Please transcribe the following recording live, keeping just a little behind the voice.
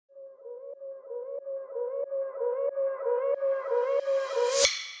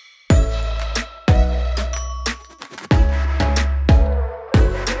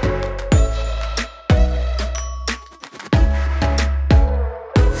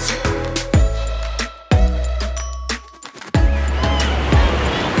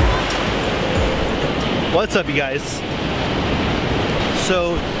What's up, you guys?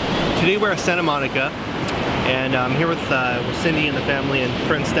 So today we're at Santa Monica, and I'm here with Cindy and the family and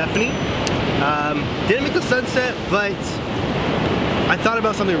friend Stephanie. Didn't make the sunset, but I thought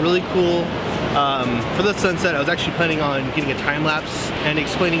about something really cool. For the sunset, I was actually planning on getting a time-lapse and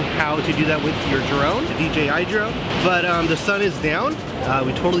explaining how to do that with your drone, the DJI drone. But the sun is down.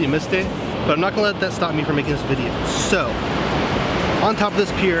 We totally missed it, but I'm not gonna let that stop me from making this video. So, on top of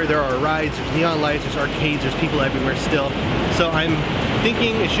this pier, there are rides, there's neon lights, there's arcades, there's people everywhere still. So I'm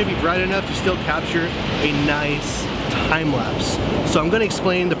thinking it should be bright enough to still capture a nice time-lapse. So I'm gonna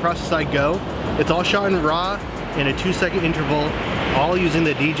explain the process I go. It's all shot in RAW in a 2-second interval, all using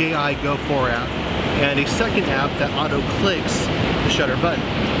the DJI Go 4 app and a second app that auto clicks the shutter button.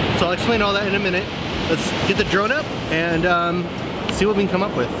 So I'll explain all that in a minute. Let's get the drone up and see what we can come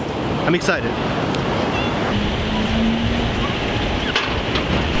up with. I'm excited.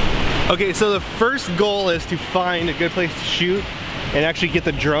 Okay, so the first goal is to find a good place to shoot and actually get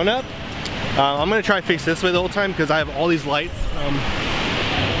the drone up. I'm gonna try to face this way the whole time because I have all these lights.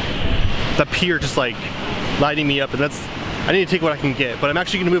 The pier just like lighting me up, and I need to take what I can get, but I'm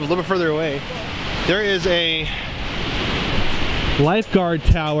actually gonna move a little bit further away. There is a lifeguard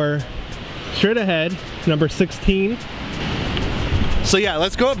tower straight ahead, number 16. So yeah,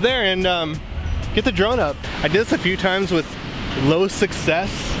 let's go up there and get the drone up. I did this a few times with low success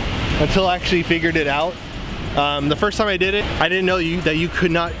until I actually figured it out. The first time I did it, I didn't know that you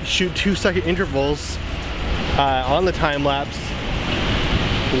could not shoot 2-second intervals on the time-lapse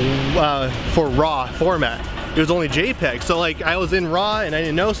for RAW format. It was only JPEG, so like I was in RAW and I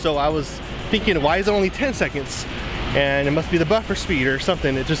didn't know, so I was thinking, why is it only 10 seconds? And it must be the buffer speed or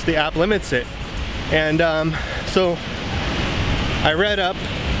something. It just, the app limits it. And so I read up,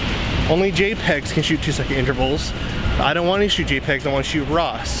 only JPEGs can shoot 2-second intervals. I don't want to shoot JPEGs, I want to shoot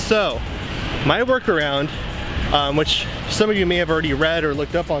RAW. So my workaround, which some of you may have already read or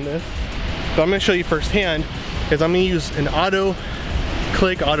looked up on this, but I'm going to show you firsthand, is I'm going to use an auto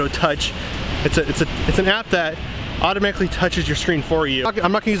click, auto touch. It's an app that automatically touches your screen for you.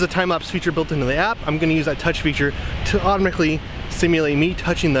 I'm not going to use the time-lapse feature built into the app. I'm going to use that touch feature to automatically simulate me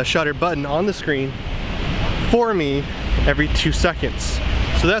touching the shutter button on the screen for me every 2 seconds.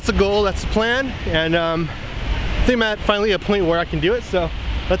 So that's the goal, that's the plan, and I think I'm at finally a point where I can do it, so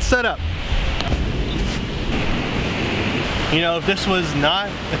let's set up. You know, if this was not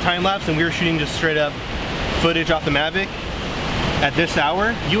a time-lapse and we were shooting just straight up footage off the Mavic, at this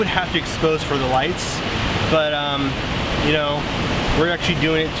hour, you would have to expose for the lights, but you know, we're actually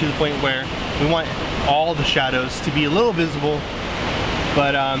doing it to the point where we want all the shadows to be a little visible,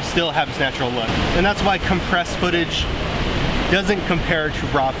 but still have its natural look. And that's why compressed footage doesn't compare to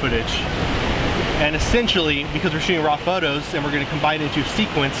RAW footage. And essentially, because we're shooting RAW photos and we're going to combine it into a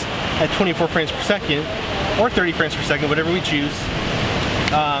sequence at 24 frames per second, or 30 frames per second, whatever we choose,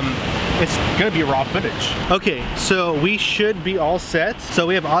 it's gonna be raw footage. Okay, so we should be all set. So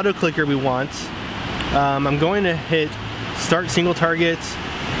we have auto clicker we want. I'm going to hit start single target,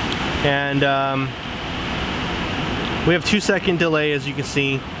 and we have 2-second delay, as you can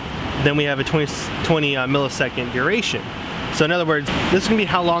see. Then we have a 20 millisecond duration. So in other words, this is gonna be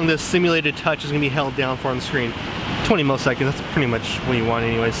how long this simulated touch is gonna be held down for on the screen. 20 milliseconds, that's pretty much what you want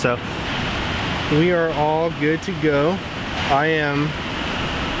anyway. So we are all good to go. I am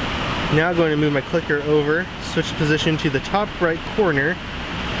now going to move my clicker over, switch position to the top right corner.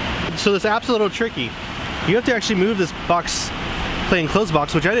 So this app's a little tricky. You have to actually move this box, play and close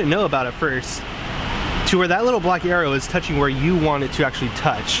box, which I didn't know about at first, to where that little black arrow is touching where you want it to actually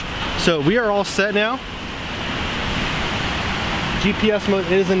touch. So we are all set now. GPS mode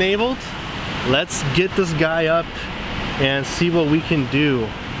is enabled. Let's get this guy up and see what we can do.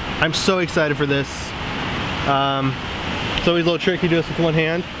 I'm so excited for this. It's always a little tricky to do this with one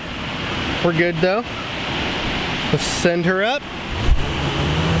hand. We're good though. Let's send her up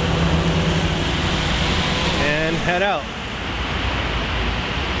and head out.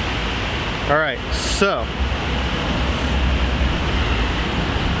 All right, so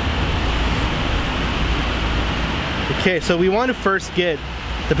okay, so we want to first get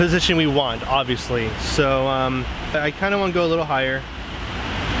the position we want, obviously. So I kind of want to go a little higher.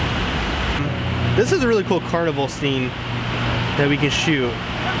 This is a really cool carnival scene that we can shoot.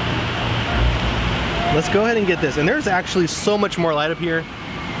 Let's go ahead and get this. And there's actually so much more light up here.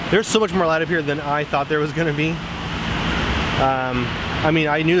 There's so much more light up here than I thought there was gonna be. I mean,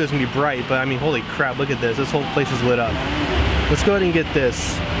 I knew it was gonna be bright, but I mean, holy crap, look at this. This whole place is lit up. Let's go ahead and get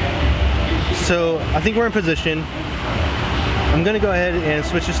this. So I think we're in position. I'm gonna go ahead and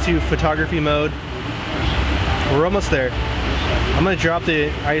switch this to photography mode. We're almost there. I'm gonna drop the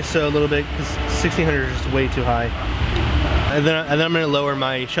ISO a little bit because 1600 is just way too high. And then I'm gonna lower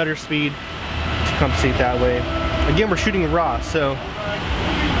my shutter speed to compensate that way. Again, we're shooting raw, so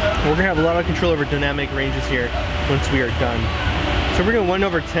we're gonna have a lot of control over dynamic ranges here once we are done. So we're doing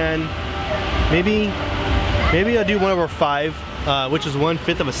 1/10. Maybe I'll do 1/5, which is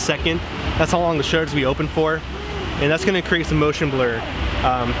 1/5 of a second. That's how long the shutters will be open for, and that's gonna create some motion blur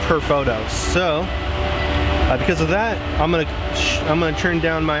per photo. So because of that, I'm gonna turn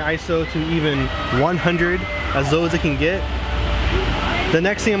down my ISO to even 100, as low as it can get. The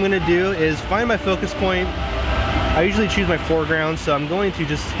next thing I'm gonna do is find my focus point. I usually choose my foreground, so I'm going to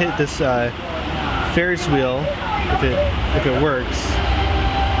just hit this Ferris wheel if it works,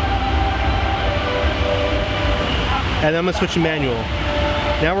 and then I'm gonna switch to manual.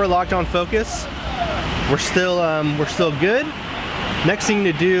 Now we're locked on focus. We're still good. Next thing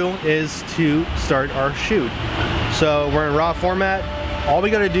to do is to start our shoot. So we're in raw format. All we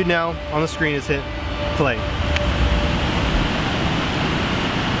gotta do now on the screen is hit play.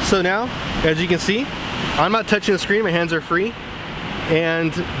 So now, as you can see, I'm not touching the screen, my hands are free,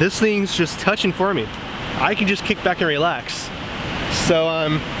 and this thing's just touching for me. I can just kick back and relax. So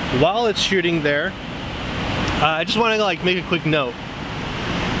while it's shooting there, I just want to like make a quick note.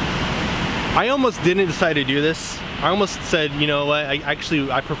 I almost didn't decide to do this. I almost said, you know what,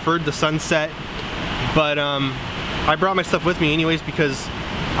 I preferred the sunset, but I brought my stuff with me anyways because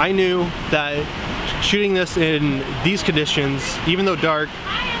I knew that shooting this in these conditions, even though dark,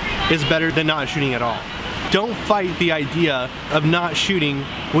 is better than not shooting at all. Don't fight the idea of not shooting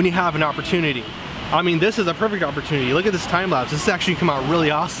when you have an opportunity. I mean, this is a perfect opportunity. Look at this time lapse. This has actually come out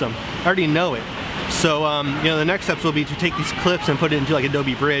really awesome. I already know it. So, you know, the next steps will be to take these clips and put it into like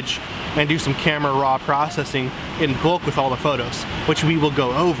Adobe Bridge and do some camera raw processing in bulk with all the photos, which we will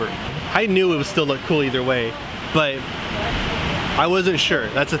go over. I knew it would still look cool either way, but I wasn't sure.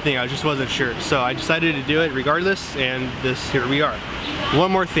 That's the thing, I just wasn't sure. So I decided to do it regardless, and here we are.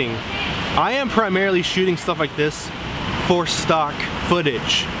 One more thing. I am primarily shooting stuff like this for stock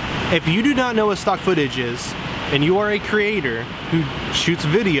footage. If you do not know what stock footage is, and you are a creator who shoots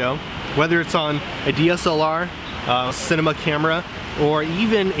video, whether it's on a DSLR, cinema camera, or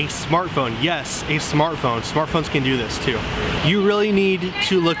even a smartphone. Yes, a smartphone. Smartphones can do this too. You really need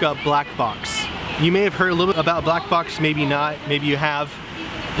to look up black box. You may have heard a little bit about black box, maybe not, maybe you have.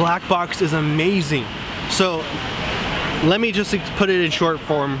 Black box is amazing. So let me just put it in short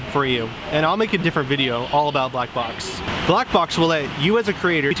form for you, and I'll make a different video all about black box. Black box will let you as a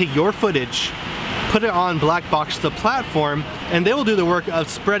creator take your footage, put it on black box, the platform, and they will do the work of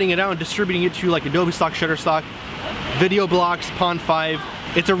spreading it out and distributing it to like Adobe Stock, Shutterstock, Video Blocks, Pond 5.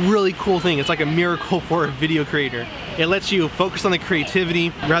 It's a really cool thing. It's like a miracle for a video creator. It lets you focus on the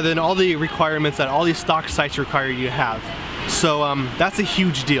creativity rather than all the requirements that all these stock sites require you to have. So that's a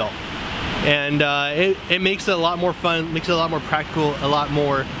huge deal. And it makes it a lot more fun, makes it a lot more practical, a lot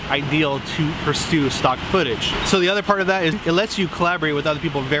more ideal to pursue stock footage. So the other part of that is it lets you collaborate with other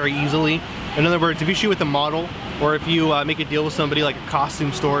people very easily. In other words, if you shoot with a model, or if you make a deal with somebody like a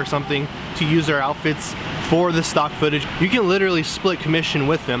costume store or something to use their outfits for the stock footage, you can literally split commission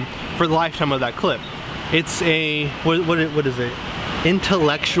with them for the lifetime of that clip. It's a, what is it?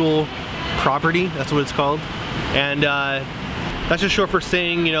 Intellectual property, that's what it's called. And that's just short for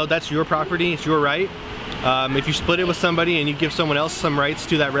saying, you know, that's your property, it's your right. If you split it with somebody and you give someone else some rights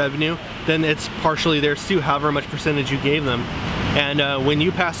to that revenue, then it's partially theirs too, however much percentage you gave them. And when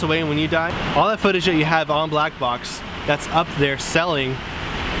you pass away and when you die, all that footage that you have on black box that's up there selling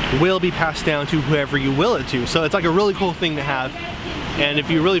will be passed down to whoever you will it to. So it's like a really cool thing to have. And if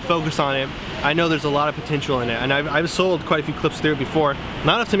you really focus on it, I know there's a lot of potential in it. And I've sold quite a few clips through it before.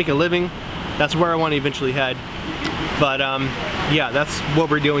 Not enough to make a living. That's where I want to eventually head. But yeah, that's what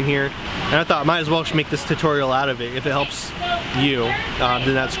we're doing here. And I thought might as well make this tutorial out of it. If it helps you,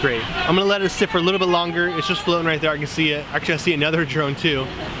 then that's great. I'm gonna let it sit for a little bit longer. It's just floating right there, I can see it. Actually, I see another drone too.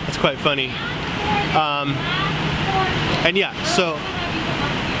 That's quite funny. And yeah, so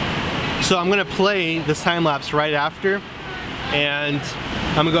I'm gonna play this time lapse right after, and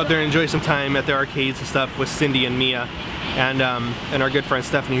I'm gonna go out there and enjoy some time at the arcades and stuff with Cindy and Mia, and our good friend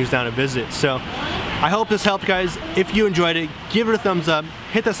Stephanie, who's down to visit. So I hope this helped, guys. If you enjoyed it, give it a thumbs up,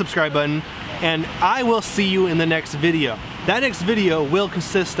 hit that subscribe button, and I will see you in the next video. That next video will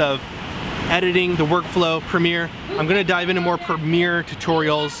consist of editing, the workflow, Premiere. I'm gonna dive into more Premiere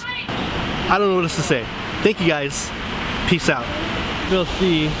tutorials. I don't know what else to say. Thank you, guys. Peace out. You'll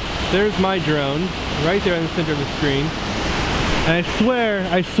see, there's my drone right there in the center of the screen. And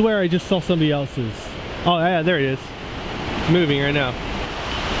I swear I just saw somebody else's. Oh yeah, there it is. It's moving right now.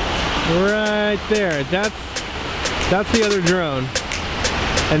 Right there, that's That's the other drone.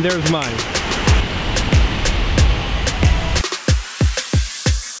 And there's mine.